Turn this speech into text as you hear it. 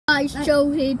guys,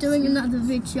 Joel here doing another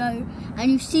video,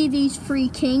 and you see these three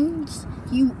kings,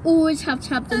 you always have to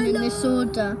have them in this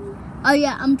order. Oh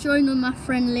yeah, I'm joined with my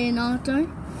friend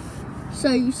Leonardo. So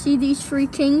you see these three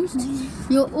kings,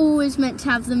 you're always meant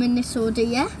to have them in this order,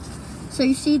 yeah? So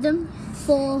you see them?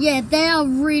 Four. Yeah, they are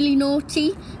really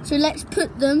naughty, so let's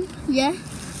put them, yeah,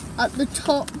 at the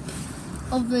top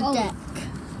of the deck.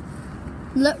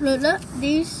 Look,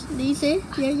 these here,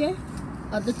 yeah,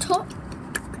 at the top.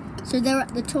 So they're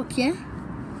at the top, yeah?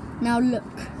 Now look.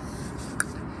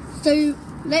 So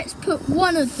let's put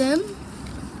one of them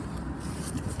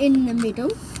in the middle.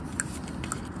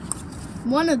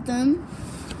 One of them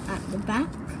at the back.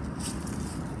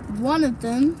 One of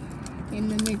them in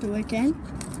the middle again.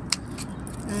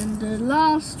 And the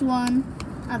last one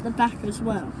at the back as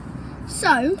well.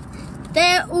 So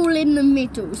they're all in the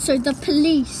middle. So the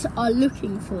police are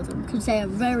looking for them because they are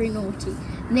very naughty.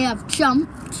 And they have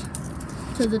jumped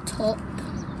to the top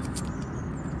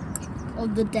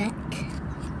of the deck.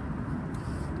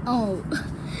 Oh,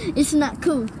 isn't that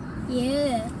cool?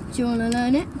 Yeah. Do you want to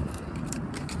learn it?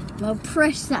 Well,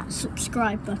 press that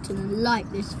subscribe button and like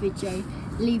this video.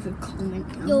 Leave a comment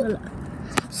down below.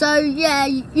 So yeah,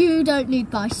 you don't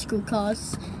need bicycle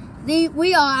cars.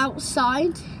 We are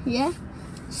outside, yeah?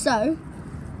 So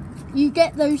you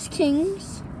get those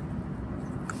kings,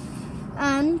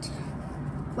 and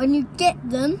when you get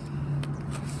them,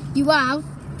 you have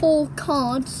 4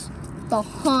 cards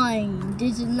behind.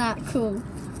 Isn't that cool?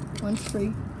 1,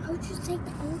 3, how would you take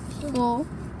that off?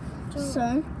 4.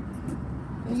 So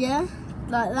yeah,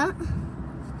 like that.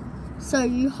 So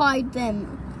you hide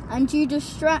them and you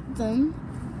distract them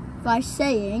by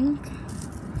saying,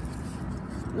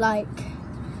 like,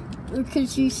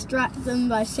 because you distract them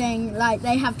by saying, like,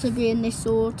 they have to be in this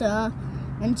order,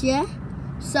 and yeah,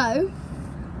 so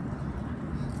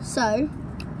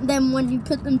then when you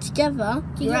put them together,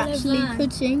 you're actually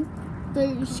putting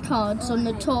those cards on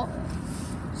the top.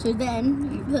 So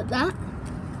then you put that.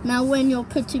 Now when you're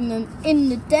putting them in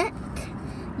the deck,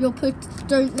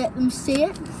 don't let them see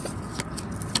it.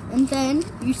 And then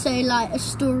you say like a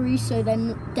story, so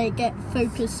then they get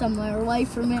focused somewhere away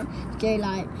from it. Okay,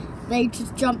 like they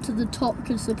just jump to the top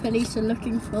because the police are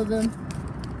looking for them.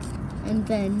 And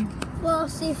then, well, I'll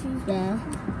see if you... There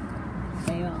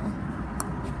they are.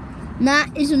 And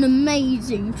that is an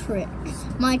amazing trick.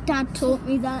 My dad taught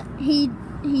me that. He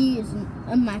isn't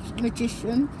a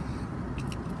magician.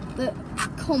 But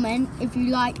comment if you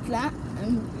like that,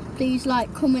 and please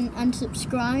like, comment and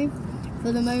subscribe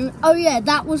for the moment. Oh yeah,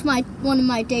 that was one of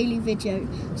my daily videos.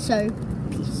 So